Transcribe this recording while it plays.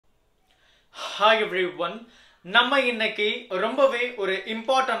Hi everyone. நம்ம இன்னைக்கு ரொம்பவே ஒரு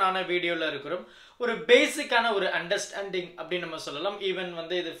இம்பார்ட்டன்டான வீடியோல இருக்கிறோம். ஒரு பேசிக்கான ஒரு அண்டர்ஸ்டாண்டிங் அப்படி நம்ம சொல்லலாம். ஈவன்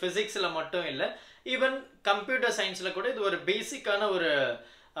வந்து இது பிசிக்ஸ்ல மட்டும் இல்ல, ஈவன் கம்ப்யூட்டர் சயின்ஸ்ல கூட இது ஒரு பேசிக்கான ஒரு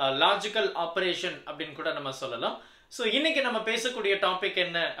லாஜிக்கல் ஆபரேஷன் அப்படின்னு கூட நம்ம சொல்லலாம். ஸோ இன்னைக்கு நம்ம பேசக்கூடிய டாபிக்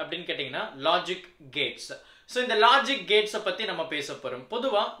என்ன அப்படின்னு கேட்டீங்கன்னா லாஜிக் கேட்ஸ். ஸோ இந்த லாஜிக் கேட்ஸை பத்தி நம்ம பேச போறோம்.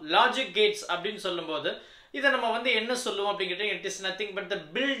 பொதுவா லாஜிக் கேட்ஸ் அப்படின்னு சொல்லும்போது இதை நம்ம வந்து என்ன சொல்லுவோம் அப்படின்னு கேட்டீங்கன்னா it is nothing but the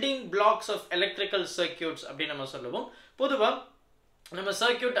building blocks of electrical circuits அப்படின்னு நம்ம சொல்லுவோம். பொதுவா நம்ம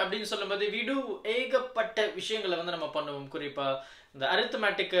சர்க்கியூட் அப்படின்னு சொல்லும்போது விடு ஏகப்பட்ட விஷயங்களை வந்து நம்ம பண்ணுவோம். குறிப்பா இந்த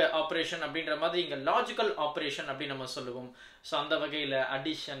அரித்மேட்டிக் ஆப்ரேஷன் அப்படின்ற மாதிரி இங்க லாஜிக்கல் ஆப்ரேஷன் அப்படின்னு நம்ம சொல்லுவோம். ஸோ அந்த வகையில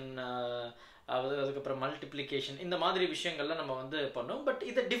அடிஷன், அதுக்கப்புறம் மல்டிப்ளிகேஷன், இந்த மாதிரி விஷயங்கள்லாம் நம்ம வந்து பண்ணுவோம். பட்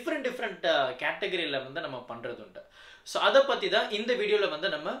இதை டிஃப்ரெண்ட் கேட்டகரியில வந்து நம்ம பண்றது உண்டு. ஸோ அதை பத்தி தான் இந்த வீடியோல வந்து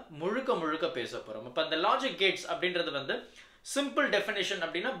நம்ம முழுக்க பேச போறோம். இப்போ அந்த லாஜிக் கேட்ஸ் அப்படின்றது வந்து சிம்பிள் டெஃபினேஷன்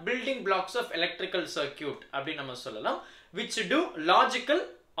அப்படின்னா building blocks of electrical circuit அப்படின்னு நம்ம சொல்லலாம், which do logical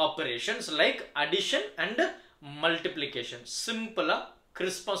operations like addition and multiplication. சிம்பிளா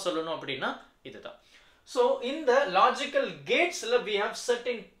கிறிஸ்பா சொல்லணும் அப்படின்னா இதுதான். So in the logical gates we have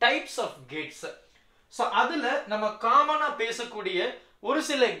certain types of gates. So அதுல நம்ம காமனா பேசக்கூடிய ஒரு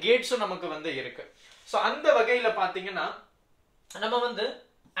சில கேட்ஸும் நமக்கு வந்து இருக்கு. So அந்த வகையில பாத்தீங்கன்னா நம்ம வந்து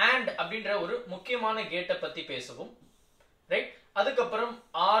and அப்படின்ற ஒரு முக்கியமான கேட்டை பத்தி பேசுவோம், ரைட்? அதுக்கப்புறம்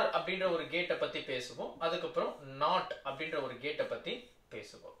ஆர் அப்படின்ற ஒரு கேட்டை பத்தி பேசுவோம். அதுக்கப்புறம் நாட் அப்படின்ற ஒரு கேட்டை பத்தி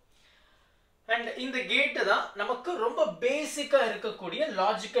பேசுவோம். அண்ட் இந்த கேட்டு தான் நமக்கு ரொம்ப பேசிக்கா இருக்கக்கூடிய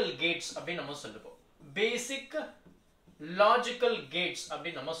லாஜிக்கல் கேட்ஸ் அப்படின்னு நம்ம சொல்லுவோம். பேசிக் லாஜிக்கல் கேட்ஸ்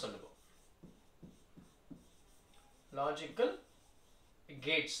அப்படின்னு நம்ம சொல்லுவோம். லாஜிக்கல்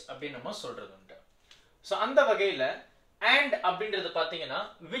கேட்ஸ் அப்படின்னு நம்ம சொல்றது உண்டு. ஸோ அந்த வகையில and அப்படின்றது பாத்தீங்கன்னா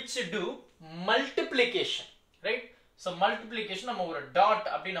which do multiplication, right? So multiplication நம்ம ஒரு டாட்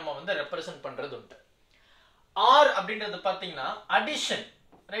அப்படி நம்ம வந்து ரெப்ரசென்ட் பண்றது உண்டு. ஆர் அப்படின்றது பாத்தீங்கன்னா addition,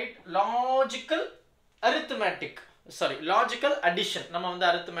 right? Logical arithmetic, sorry logical addition. நம்ம வந்து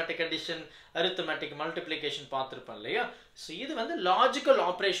அரித்மேட்டிக் அடிஷன், அரித்மேட்டிக் மல்டிப்ளிகேஷன் பார்த்துருப்போம் இல்லையா? ஸோ இது வந்து லாஜிக்கல்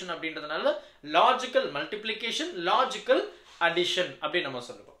ஆப்ரேஷன் அப்படின்றதுனால லாஜிக்கல் மல்டிப்ளிகேஷன், லாஜிக்கல் அடிஷன் அப்படின்னு நம்ம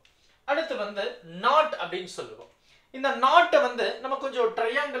சொல்லுவோம். அடுத்து வந்து நாட் அப்படின்னு சொல்லுவோம். இந்த நாட்டை வந்து நம்ம கொஞ்சம்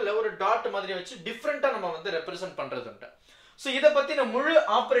ட்ரையாங்கிள் ஒரு டாட் மாதிரி வச்சு டிஃப்ரெண்டா நம்ம வந்து ரெப்ரசென்ட் பண்றது உண்டு. ஸோ இதை பத்தின முழு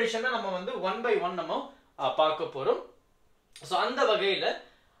ஆப்ரேஷனை நம்ம வந்து ஒன் பை ஒன் நம்ம பார்க்க போறோம். ஸோ அந்த வகையில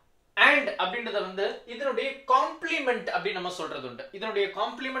and அப்படின்றத வந்து இதனுடைய காம்ப்ளிமெண்ட் அப்படின்னு நம்ம சொல்றது உண்டு. இதனுடைய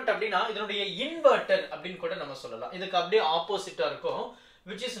காம்ப்ளிமெண்ட் அப்படின்னா இதனுடைய இன்வெர்டர் அப்படின்னு கூட நம்ம சொல்லலாம். இதுக்கு அப்படியே ஆப்போசிட்டா இருக்கும்,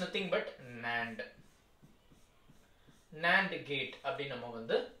 which is nothing but NAND. NAND gate அப்படின்னு நம்ம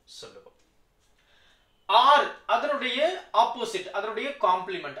வந்து சொல்லுவோம். ஆர் அதனுடைய ஆப்போசிட், அதனுடைய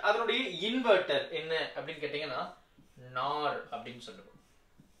காம்ப்ளிமெண்ட், அதனுடைய இன்வெர்டர் என்ன அப்படின்னு கேட்டீங்கன்னா NOR அப்படின்னு சொல்லுவோம்.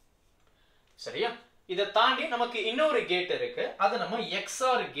 சரியா? இதை தாண்டி நமக்கு இன்னொரு கேட் இருக்கு, அதை நம்ம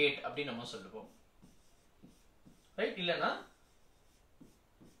EXOR கேட் அப்படின்னு நம்ம சொல்லுவோம், ரைட்? இல்லனா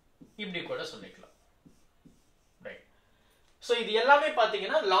இப்படி கூட சொல்லிக்கலாம், ரைட்? சோ இது எல்லாமே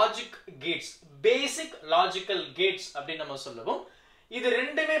பாத்தீங்கன்னா லாஜிக் கேட்ஸ், பேசிக் லாஜிக்கல் கேட்ஸ் அப்படின்னு நம்ம சொல்லுவோம். இது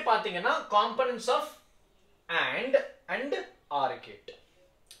ரெண்டுமே பாத்தீங்கன்னா components of and OR gate.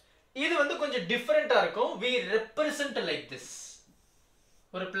 இது வந்து கொஞ்சம் டிஃபரெண்டா இருக்கும். we represent like this,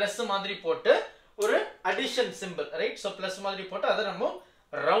 ஒரு பிளஸ் மாதிரி போட்டு ஒரு addition simple, right? So plus மாதிரி போட்டு அதை நம்ம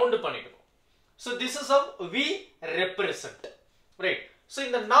ரவுண்ட் பண்ணிடுவோம். So this is how we represent, right? So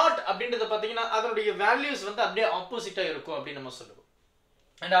இந்த நாட் அப்படின்றது பாத்தீங்கன்னா அதனுடைய வேல்யூஸ் வந்து அப்படியே ஆப்போசிட்டா இருக்கும் அப்படின்னு நம்ம சொல்லுவோம்.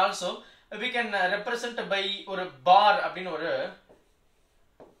 and also we can represent by ஒரு பார் அப்படின்னு ஒரு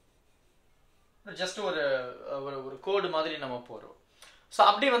ஜஸ்ட் ஒரு ஒரு கோடு மாதிரி நம்ம போறோம். சோ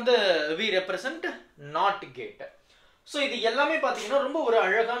அப்படி வந்து we represent not gate. So இது எல்லாமே பாத்தீங்கன்னா ரொம்ப ஒரு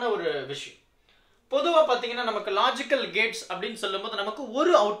அழகான ஒரு விஷயம். பொதுவா பாத்தீங்கன்னா நமக்கு லாஜிக்கல் கேட்ஸ் அப்படின்னு சொல்லும்போது நமக்கு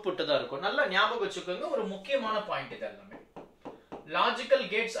ஒரு அவுட்புட் தான் இருக்கும். நல்லா ஞாபகம் வச்சுக்கோங்க, ஒரு முக்கியமான பாயிண்ட் இது எல்லாமே. லாஜிக்கல்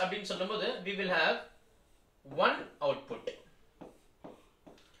கேட்ஸ் அப்படின்னு சொல்லும்போது we will have one output.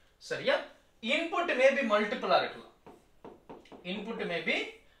 சரியா? இன்புட் மே பி மல்டிபிளா இருக்கலாம், இன்புட் மே பி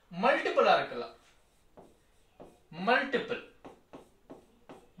மல்டிபிளா இருக்கலாம்,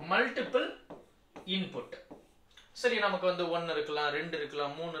 மல்டிபிள் இன்புட். சரி, நமக்கு வந்து 1 இருக்கலாம், 2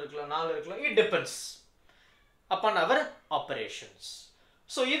 இருக்கலாம், 3 இருக்கலாம், 4 இருக்கலாம். It depends upon our operations.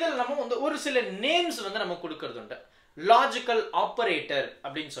 So இதில் நம்ம வந்து ஒரு சில நேம்ஸ் வந்து நம்ம கொடுக்கிறது உண்டு. லாஜிக்கல் ஆபரேட்டர்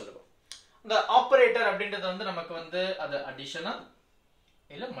அப்படின்னு சொல்லுவோம். இந்த ஆபரேட்டர் அப்படின்றது வந்து நமக்கு வந்து அது அடிஷனா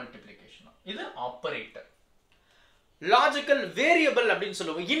இல்ல மல்டிப்ளிகேஷனா, இது ஆபரேட்டர். லாஜிக்கல் வேரியபிள் அப்படின்னு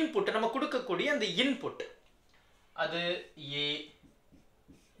சொல்லுவோம். இன்புட் நம்ம கொடுக்கக்கூடிய அந்த இன்புட், அது A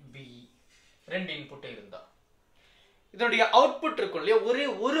B ரெண்டு இன்புட் இருந்தா. இதனுடைய அவுட்புட் இருக்கும் இல்லையா, ஒரே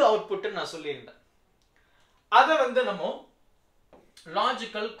ஒரு அவுட்புட் நான் சொல்லியிருந்தேன். அதை வந்து நம்ம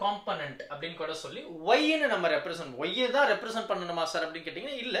லாஜிக்கல் காம்பனன்ட் அப்படின்னு கூட சொல்லி ஒய்ன்னு நம்ம ரெப்ரசன்ட், ஒய்யை தான் ரெப்ரசன்ட் பண்ணணுமா சார் அப்படின்னு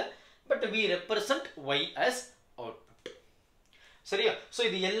கேட்டீங்கன்னா இல்லை, but we represent Y as output. சரியா? ஸோ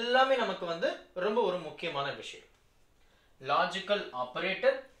இது எல்லாமே நமக்கு வந்து ரொம்ப ஒரு முக்கியமான விஷயம். Logical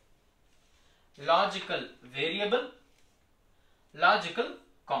operator, logical variable, logical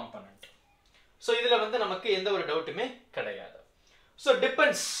component. So இதுல வந்து நமக்கு எந்த ஒரு டவுட்டுமே கிடையாது. ஸோ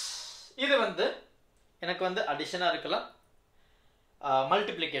டிபெண்ட்ஸ், இது வந்து எனக்கு வந்து அடிஷனா இருக்கலாம்,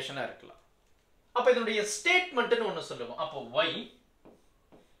 மல்டிப்ளிகேஷனா இருக்கலாம். அப்ப இதனுடைய ஸ்டேட்மெண்ட்னு ஒன்று சொல்லுவோம். அப்போ y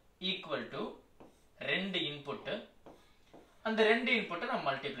ஈக்குவல் டு ரெண்டு இன்புட், அந்த ரெண்டு இன்புட்டை நான்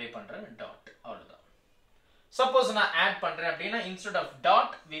மல்டிப்ளை பண்றேன் டாட், அவ்வளவுதான். சப்போஸ் நான் ஆட் பண்றேன் அப்படின்னா instead of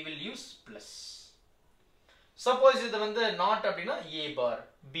dot we will use plus. Suppose இது வந்து நாட் அப்படின்னா a பார்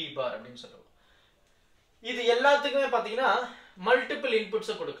b பார் அப்படின்னு சொல்லுவோம். இது எல்லாத்துக்குமே பாத்தீங்கன்னா மல்டிபிள்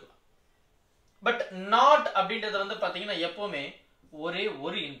இன்புட்ஸ் கொடுக்கலாம். பட் நாட் அப்படின்றது வந்து பாத்தீங்கன்னா எப்பவுமே ஒரே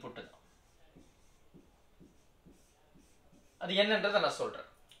ஒரு இன்புட் தான். அது என்னன்றதை நான் சொல்றேன்.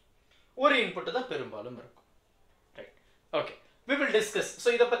 ஒரு இன்புட் தான் பெரும்பாலும் இருக்கும். Right, okay, we will discuss. So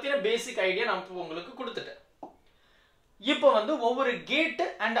இதை பத்தின பேசிக் ஐடியா நான் உங்களுக்கு கொடுத்துட்டேன். இப்போ வந்து ஒவ்வொரு கேட்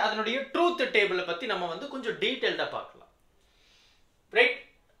அண்ட் அதனுடைய ட்ரூத் டேபிளை பத்தி நம்ம வந்து கொஞ்சம் டீடைல்டா பார்க்கலாம். ரைட்,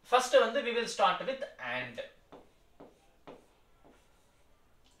 ஃபர்ஸ்ட் வந்து we will start with AND.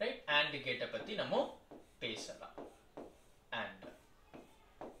 Right, AND கேட்டை பத்தி நம்ம பேசலாம். AND,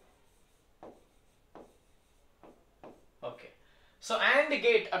 okay. So AND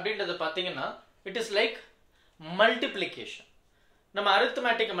gate அப்படின்றது பார்த்தீங்கன்னா இட் இஸ் லைக் மல்டிப்ளிகேஷன். நம்ம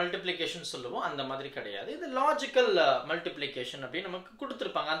அரித்மேட்டிக் மல்டிப்ளிகேஷன் சொல்லுவோம், அந்த மாதிரி கிடையாது. இது லாஜிக்கல் மல்டிப்ளிகேஷன் அப்படின்னு நமக்கு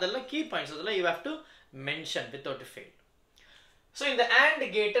கொடுத்துருப்பாங்க. அதெல்லாம் கீ பாயிண்ட்ஸ், அதெல்லாம் you have to mention without fail. So இந்த AND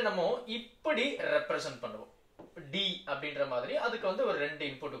கேட்டை நம்ம இப்படி ரெப்ரசன்ட் பண்ணுவோம், டி அப்படின்ற மாதிரி. அதுக்கு வந்து ஒரு ரெண்டு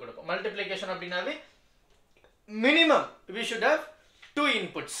இன்புட் கொடுப்போம். மல்டிப்ளிகேஷன் அப்படின்னாவே minimum we should have 2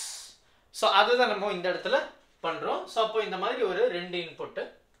 inputs. So அதுதான் நம்ம இந்த இடத்துல பண்றோம். ஸோ அப்போ இந்த மாதிரி ஒரு ரெண்டு இன்புட்,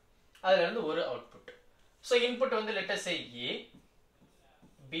 அதுல இருந்து ஒரு அவுட்புட். ஸோ இன்புட் வந்து let us say a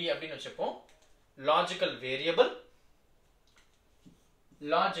b அப்படின்னு வச்சுப்போம். லாஜிக்கல் வேரியபிள்,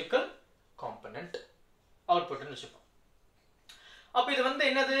 லாஜிக்கல் காம்பனன்ட், அவுட்புட்னு வச்சுப்போம். அப்ப இது வந்து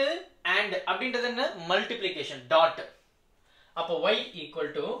என்னது, and அப்படின்றது என்ன, மல்டிப்ளிகேஷன் டாட். அப்போ y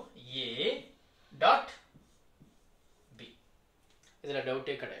equal to a dot b. இதுல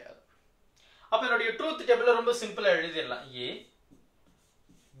டவுட்டே கிடையாது. அப்ப என்னுடைய ட்ரூத் டேபிள் ரொம்ப சிம்பிளா எழுதிடலாம். a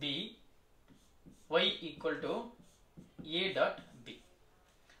b y equal to a dot b.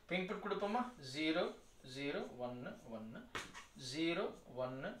 Input கொடுப்போமா, 0 0 1 1 0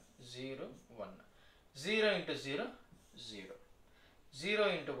 1 0 1 0 into 0 0 0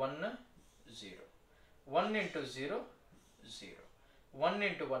 into 1 0 1 into 0 0 1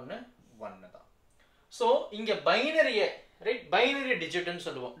 into 1 1 தான். ஸோ இங்க பைனரியை, ரைட், பைனரி டிஜிட்னு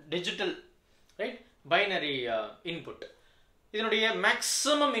சொல்லுவோம். Digital, right, binary input. இதனுடைய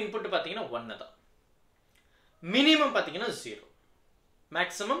மேக்ஸிமம் இன்புட் பார்த்தீங்கன்னா 1 தான். மினிமம் பார்த்தீங்கன்னா 0.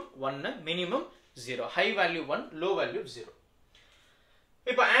 Maximum 1, minimum 0. High value 1, low value 0.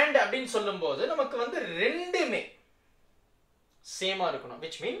 இப்போ AND அப்படின்னு சொல்லும்போது நமக்கு வந்து ரெண்டுமே சேமா இருக்கணும்.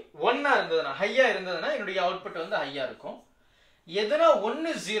 which mean 1 இருந்ததுன்னா, ஹையா இருந்ததுன்னா என்னுடைய அவுட்புட் வந்து ஹையா இருக்கும். எதனா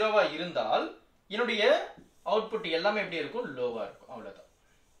 1 0வா இருந்தால் என்னுடைய அவுட்புட் எல்லாமே எப்படி இருக்கும், லோவா இருக்கும். அவ்வளவுதான்.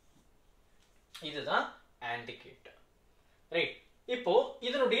 இதுதான் AND கேட். ரைட், இப்போ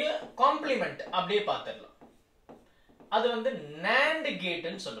இதனுடைய காம்ப்ளிமெண்ட் அப்படியே பார்த்துடலாம். அது வந்து NAND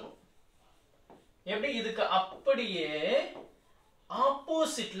கேட்னு சொல்லுவோம். எப்படி, இதுக்கு அப்படியே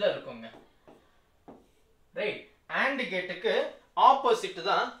ஆப்போசிட்ல இருக்குங்க. ரைட், AND கேட்டுக்கு ஆப்போசிட்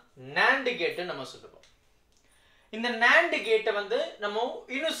தான் NAND கேட் நம்ம சொல்லுவோம். இந்த NAND கேட்டை வந்து நம்ம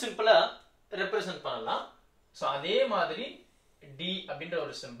இன்னும் சிம்பிளா ரெப்ரசன்ட் பண்ணலாம். ஸோ அதே மாதிரி டி அப்படின்ற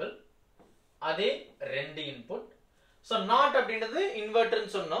ஒரு சிம்பிள், அதே ரெண்டு இன்புட். ஸோ நாட் அப்படின்றது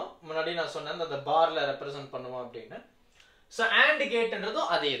இன்வெர்டர்னு சொன்னோம் முன்னாடி, நான் சொன்னேன் அந்த பார்ல ரெப்ரசன்ட் பண்ணுவோம் அப்படின்னு. ஸோ AND கேட்ன்றதும்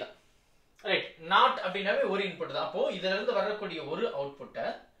அதே தான். ரைட், நாட் அப்படின்னாவே ஒரு இன்புட் தான். அப்போ இதுல இருந்து வரக்கூடிய ஒரு அவுட்புட்டை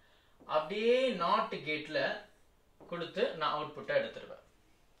அப்படியே நாட் கேட்ல கொடுத்து நான் அவுட்புட்டை எடுத்துருவேன்.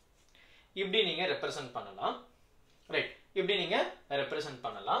 இப்படி நீங்க ரெப்ரசன்ட் பண்ணலாம். ரைட், இப்படி நீங்க ரெப்ரசன்ட்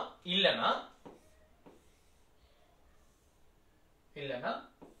பண்ணலாம். இல்லனா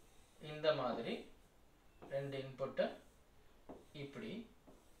இந்த மாதிரி ரெண்டு இன்புட்டை இப்படி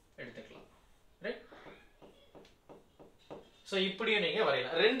எடுத்துக்கலாம். ரைட், சோ இப்படியும் நீங்க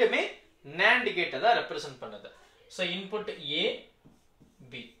வரையலாம். ரெண்டுமே NAND கேட்டை தான் ரெப்ரசன்ட் பண்ணுது. So input A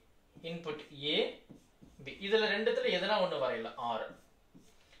B, input A B, இதுல ரெண்டுத்துல எதனா ஒண்ணு வரையலாம் R.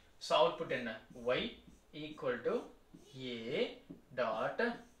 சோ அவுட்புட் என்ன, Y equal to A dot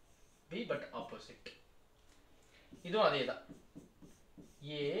B but opposite. இதுவும் அதே தான்.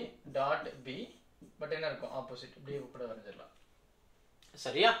 A dot B but என்ன இருக்கும் opposite. இப்படியே கூட வரைஞ்சிடலாம்.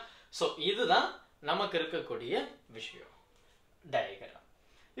 சரியா? ஸோ இதுதான் நமக்கு இருக்கக்கூடிய விஷயம் டயக்ராம்.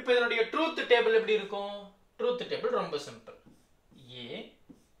 இப்போ இதனுடைய ட்ரூத் டேபிள் எப்படி இருக்கும்? ட்ரூத் டேபிள் ரொம்ப சிம்பிள். A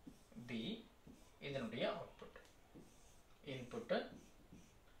B இதனுடைய அவுட்புட், இன்புட்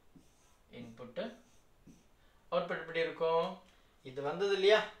இன்புட் அவுட்புட் எப்படி இருக்கும்? இது வந்தது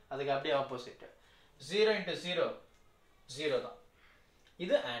இல்லையா, அதுக்கு அப்படியே ஆப்போசிட். 0 into 0 0 தான்.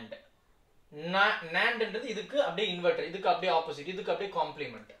 இது AND. NANDன்றது இதுக்கு அப்படியே இன்வெர்டர், இதுக்கு அப்படியே ஆப்போசிட், இதுக்கு அப்படியே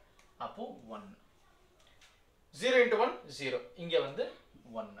காம்ப்ளிமெண்ட். அப்போ 1. 0 into 1 0, இங்க வந்து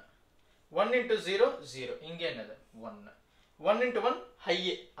 1. 1 into 0 0, இங்க என்னது 1. 1 into 1 ஹை,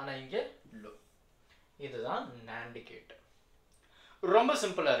 ஆனா இங்க லோ. இதுதான் NAND கேட். ரொம்ப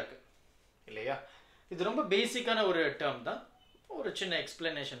சிம்பிளா இருக்கு இல்லையா? இது ரொம்ப பேசிக்கான ஒரு டேர்ம் தான். ஒரு சின்ன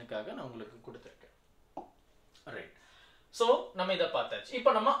எக்ஸ்பிளனேஷனுக்காக நான் உங்களுக்கு கொடுத்துருக்கேன். ரைட். ஸோ நம்ம இதை பார்த்தாச்சு.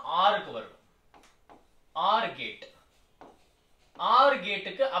 இப்போ நம்ம ஆருக்கு வருவோம். R gate. ஆர்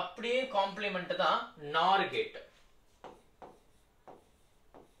கேட்டுக்கு அப்படியே காம்ப்ளிமெண்ட் தான் நார் கேட்.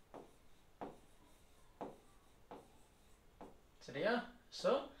 சரியா?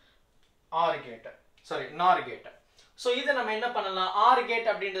 So R gate, sorry NOR gate. So இதை நம்ம என்ன பண்ணலாம்? ஆர் கேட்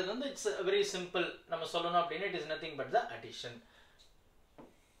அப்படின்றது வந்து இட்ஸ் வெரி சிம்பிள். நம்ம சொல்லணும் அப்படின்னா it is nothing but the addition.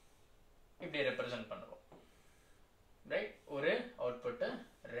 இப்படி ரெப்ரசென்ட் பண்ணுவோம். ரைட்? ஒரு அவுட்புட்,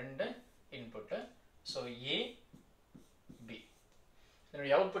 ரெண்டு இன்புட். ஸோ ஏ பி.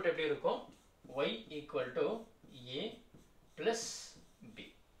 இதனுடைய அவுட்புட் எப்படி இருக்கும்? y equal to A plus B.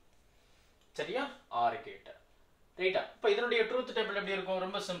 சரியா? R gate. ரைட்டா? இப்போ இதனுடைய ட்ரூத் டேபிள் எப்படி இருக்கும்?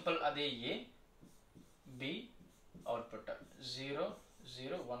 ரொம்ப சிம்பிள். அதே ஏ பி output 0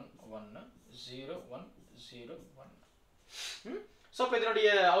 0 1 1 0 1 0 1. சோ இப்போ இதனுடைய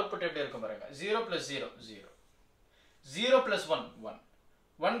அவுட்புட் எப்படி இருக்கும் பாருங்க. 0 plus 0 0, 0 plus 1 1,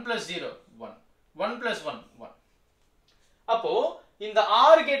 1 plus 0 1, 1 plus 1 1. அப்போ இந்த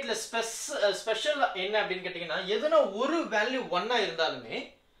ஆர் கேட்ல ஸ்பெஷல் என்ன அப்படின்னு கேட்டீங்கன்னா, எதுனா ஒரு வேல்யூ 1 இருந்தாலுமே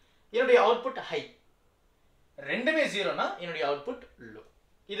என்னுடைய அவுட்புட் ஹை, ரெண்டுமே 0னா என்னுடைய அவுட்புட் லோ.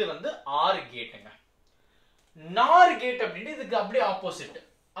 இது வந்து ஆர் கேட்டுங்க. நார் கேட் அப்படின்றது இதுக்கு அப்படியே ஆப்போசிட்.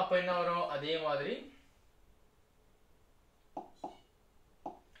 அப்ப என்ன வரும்? அதே மாதிரி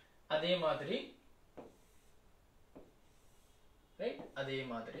ரைட், அதே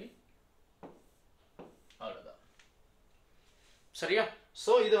மாதிரி அவ்வளவுதான். சரியா?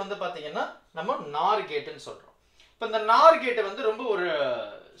 சோ இது வந்து பாத்தீங்கன்னா நம்ம நார் கேட்னு சொல்றோம். இப்ப இந்த நார் கேட் வந்து ரொம்ப ஒரு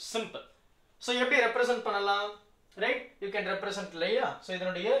சிம்பிள். சோ எப்படி ரெப்ரசன்ட் பண்ணலாம்? ரைட், யூ கேன் ரெப்ரசன்ட் இல்லையா? சோ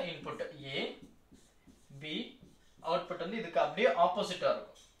இதனுடைய இன்புட் ஏ பி, அவுட்புட் வந்து இதுக்கு அப்படியே ஆப்போசிட்டா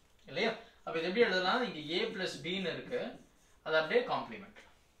இருக்கும் இல்லையா? அப்ப இது எப்படி எழுதலாம்? இங்க a plus b ன்னு இருக்கு, அது அப்படியே காம்ப்ளிமெண்ட்.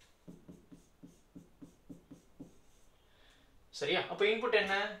 சரியா? அப்ப இன்புட்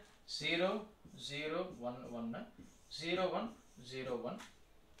என்ன? 0 0 1 1 0 1 0 1.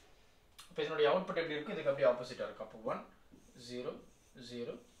 அப்ப இதனுடைய அவுட்புட் எப்படி இருக்கும்? இதுக்கு அப்படியே ஆப்போசிட்டா இருக்கும். அப்ப 1 0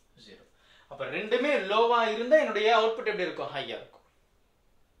 0 0. அப்ப ரெண்டுமே லோவா இருந்தா என்னுடைய அவுட்புட் எப்படி இருக்கும்? ஹையா இருக்கும்.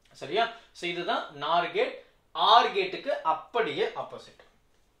 சரியா? சோ இதுதான் நார் கேட். ஆர் கேட்டுக்கு அப்படியே ஆப்போசிட்,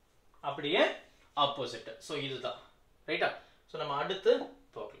 அப்படியே ஆப்போசிட். சோ இதுதான். ரைட்டா? சோ நம்ம அடுத்து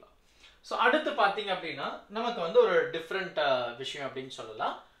போகலாம். சோ அடுத்து பாத்தீங்க அப்படின்னா நமக்கு வந்து ஒரு டிஃபரெண்ட் விஷயம் அப்படின்னு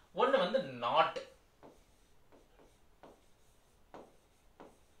சொல்லலாம். ஒன்னு வந்து நாட்.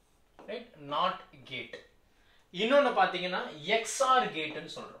 ரைட்? Not gate. இன்னொன்னு பாத்தீங்கன்னா எக்ஸ்ஆர்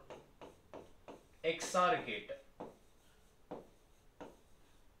கேட்னு சொல்றோம். XOR gate.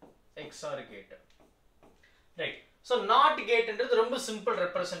 XOR gate. Right. So not கேட்ன்றது ரொம்ப சிம்பிள்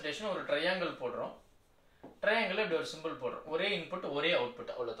ரெப்ரசன்டேஷன். ஒரு ட்ரையாங்கிள் போடுறோம். ட்ரையாங்கிள் இப்படி ஒரு சிம்பிள் போடுறோம். ஒரே இன்புட் ஒரே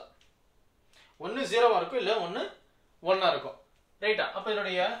அவுட்புட், அவ்வளவுதான். ஒன்னு 0வா இருக்கும், இல்ல ஒன்னு 1ஆ இருக்கும். ரைட்டா? அப்ப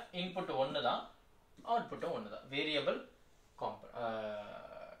இதனுடைய இன்புட் 1 தான், அவுட்புட்டும் 1 தான். Variable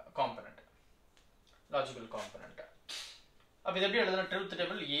component, logical component. அப்ப இது எப்படி எழுதலாம்? ட்ரூத்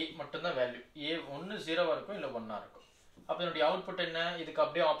டேபிள் a மட்டும் தான் வேல்யூ. a 1 0வா இருக்கும், இல்ல 1ஆ இருக்கும். அப்ப இதனுடைய அவுட்புட் என்ன? இதுக்கு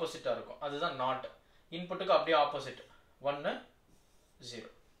அப்படியே ஆப்போசிட்டா இருக்கும். அதுதான் நாட். இன்புட்டுக்கு அப்படியே ஆப்போசிட் 1 0.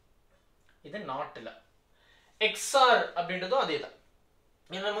 இது நாட்ல. எக்ஸ்ஆர் அப்படின்றதும் அதே தான்.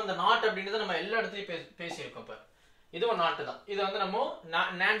 நம்ம இந்த நாட் அப்படின்றத நம்ம எல்லா இடத்துலயும் பேசியிருக்கோம். இப்ப இதுவும் நாட்டு தான். இது வந்து நம்ம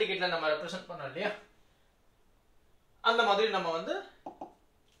NAND கேட்ல நம்ம ரெப்ரசென்ட் பண்ணோம் இல்லையா? அந்த மாதிரி நம்ம வந்து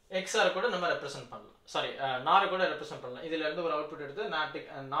எக்ஸ்ஆர் கூட நம்ம ரெப்ரசென்ட் பண்ணலாம். சாரி, நாரை கூட ரெப்ரசென்ட் பண்ணலாம். இதுல இருந்து ஒரு அவுட்புட் எடுத்து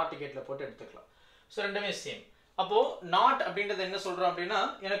நாட் கேட்ல போட்டு எடுத்துக்கலாம். ஸோ ரெண்டுமே சேம். அப்போ நாட் அப்படின்றது என்ன சொல்றோம் அப்படின்னா,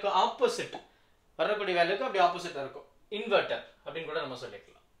 எனக்கு ஆப்போசிட் வரக்கூடிய வேல்யூக்கு அப்படி ஆப்போசிட்டா இருக்கும். இன்வெர்டர் அப்படின்னு கூட நம்ம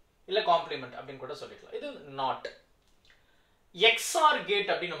சொல்லிக்கலாம், இல்ல காம்ப்ளிமெண்ட் அப்படின்னு கூட சொல்லிக்கலாம். இது நாட். EXOR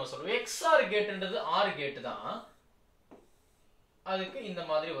கேட் அப்படி நம்ம சொல்லுவோம். EXOR கேட்ன்றது OR கேட் தான். அதுக்கு இந்த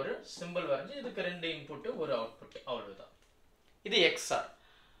மாதிரி ஒரு சிம்பிள் வரைஞ்சு இதுக்கு ரெண்டு இன்புட் ஒரு அவுட்புட் அவ்வளவுதான். இது EXOR.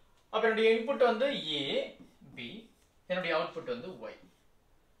 அப்ப என்னுடைய இன்புட் வந்து A B, என்னுடைய அவுட்புட் வந்து Y.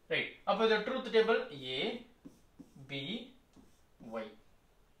 ரைட். அப்ப இது truth table A B Y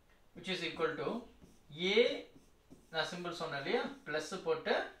which is equal to A, நான் சிம்பிள் சொன்னேன் இல்லையா, பிளஸ்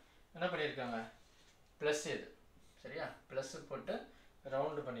போட்டு என்ன பண்ணியிருக்காங்க, பிளஸ் இது சரியா, பிளஸ் போட்டு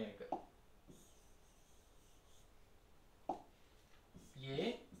ரவுண்ட் பண்ணியிருக்கு. A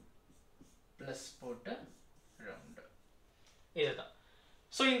பிளஸ் போட்டு ரவுண்ட், இதுதான்.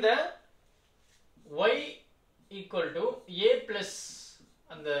 ஸோ இந்த y equal to a plus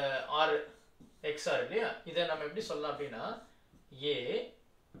அந்த r XOR இல்லையா, இதை நம்ம எப்படி சொல்லலாம் அப்படின்னா a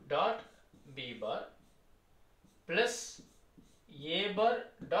dot b bar plus a bar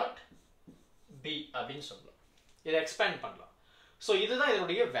dot b அப்படின்னு சொல்லலாம். இதை எக்ஸ்பேண்ட் பண்ணலாம். ஸோ இதுதான்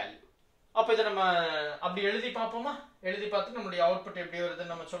இதனுடைய வேல்யூ. அப்போ இதை நம்ம அப்படி எழுதி பார்ப்போமா? எழுதி பார்த்து நம்மளுடைய அவுட்புட் எப்படி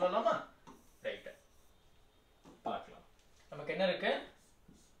வருதுன்னு நம்ம சொல்லலாமா? ரைட், பார்க்கலாம். நமக்கு என்ன இருக்கு,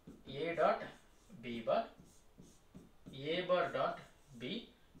 a dot b bar a bar dot b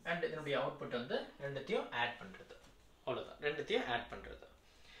and இதனுடைய அவுட்புட் வந்து ரெண்டுத்தையும் ஆட் பண்றது, அவ்வளவுதான். ரெண்டுத்தையும் ஆட் பண்றது.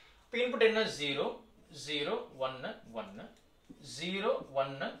 இப்போ இன்புட் என்ன, 0 0 1 1 0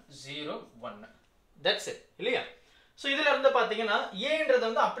 1 0 1, தட்ஸ் இட் இல்லையா? ஸோ இதுல இருந்து பாத்தீங்கன்னா ஏன்றது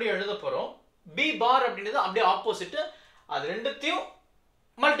வந்து அப்படியே எழுத போறோம், பி பார் அப்படின்றது அப்படியே ஆப்போசிட், அது ரெண்டுத்தையும்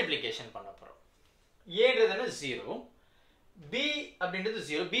மல்டிப்ளிகேஷன் பண்ண போறோம். ஏன்றது என்ன 0, பி அப்படின்றது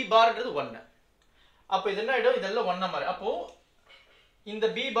 0, பி பார்ன்றது 1. அப்போ இது என்ன ஆயிடும், இதெல்லாம் 1 மாதிரி. அப்போ இந்த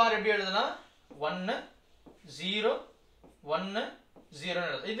பி பார் எப்படி எழுதலாம், 1 0 1 0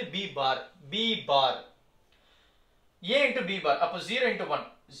 எழுதலாம். இது B bar, B bar a into b bar. அப்போ 0 into 1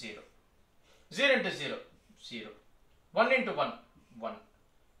 0, 0 into 0 0, 1 into 1 1,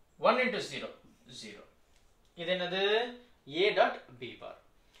 1 into 0 0. இது என்னது, a dot b bar.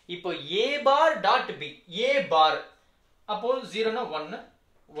 இப்போ a bar dot b, a bar அப்போ 0 னா 1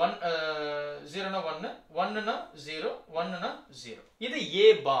 1 0 னா 1 1 னா 0 1 னா 0. இது a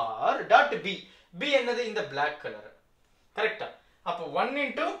bar dot b, b என்னது இந்த black color, கரெக்ட்டா? அப்போ 1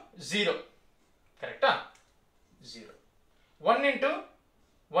 into 0, கரெக்ட்டா? 0, 1 into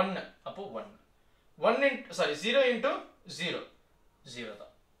 1 அப்போ 1, 1 into sorry 0 into 0 0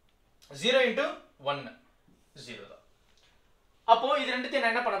 தான், 0 into 1 0 தான். அப்போ இது ரெண்டுத்தையும்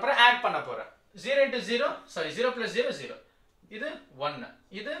நான் என்ன பண்ண போறேன், ஆட் பண்ண போறேன். 0 into 0 sorry 0 plus 0 0, இது 1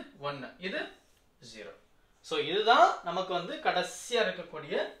 இது 1 இது 0. ஸோ இதுதான் நமக்கு வந்து கடைசியா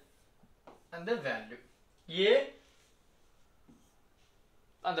இருக்கக்கூடிய அந்த வேல்யூ a,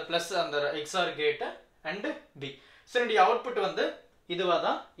 அந்த பிளஸ் அந்த XOR gate and b. So என்னுடைய அவுட்புட் வந்து இதுவா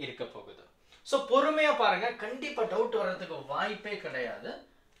தான் இருக்க போகுது. ஸோ பொறுமையா பாருங்க, கண்டிப்பா டவுட் வர்றதுக்கு வாய்ப்பே கிடையாது.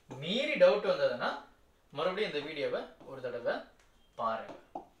 மீறி டவுட் வந்ததுன்னா மறுபடியும் இந்த வீடியோவை ஒரு தடவை பாருங்க.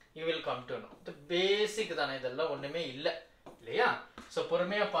 You will come to know. இது பேசிக் தானே, இதெல்லாம் ஒண்ணுமே இல்லை இல்லையா? ஸோ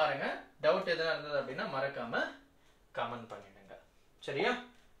பொறுமையா பாருங்க. டவுட் எதுனா இருந்தது அப்படின்னா மறக்காம கமெண்ட் பண்ணிடுங்க, சரியா?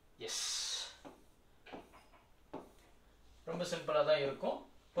 எஸ், ரொம்ப சிம்பிளா தான் இருக்கும்.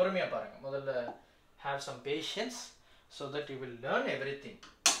 பொறுமையா பாருங்க. முதல்ல have some patience so that you will learn everything,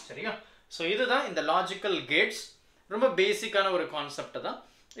 சரியா? ஸோ இதுதான் இந்த லாஜிக்கல் கேட்ஸ். ரொம்ப பேசிக்கான ஒரு கான்செப்ட் தான்.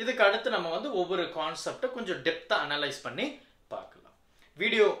 இதுக்கு அடுத்து நம்ம வந்து ஒவ்வொரு கான்செப்டை கொஞ்சம் டெப்தா அனலைஸ் பண்ணி பார்க்கலாம்.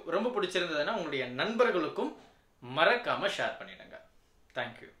 வீடியோ ரொம்ப பிடிச்சிருந்ததுன்னா உங்களுடைய நண்பர்களுக்கும் மறக்காம ஷேர் பண்ணிடுங்க.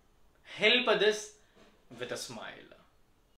 Thank you. Help this with a smile.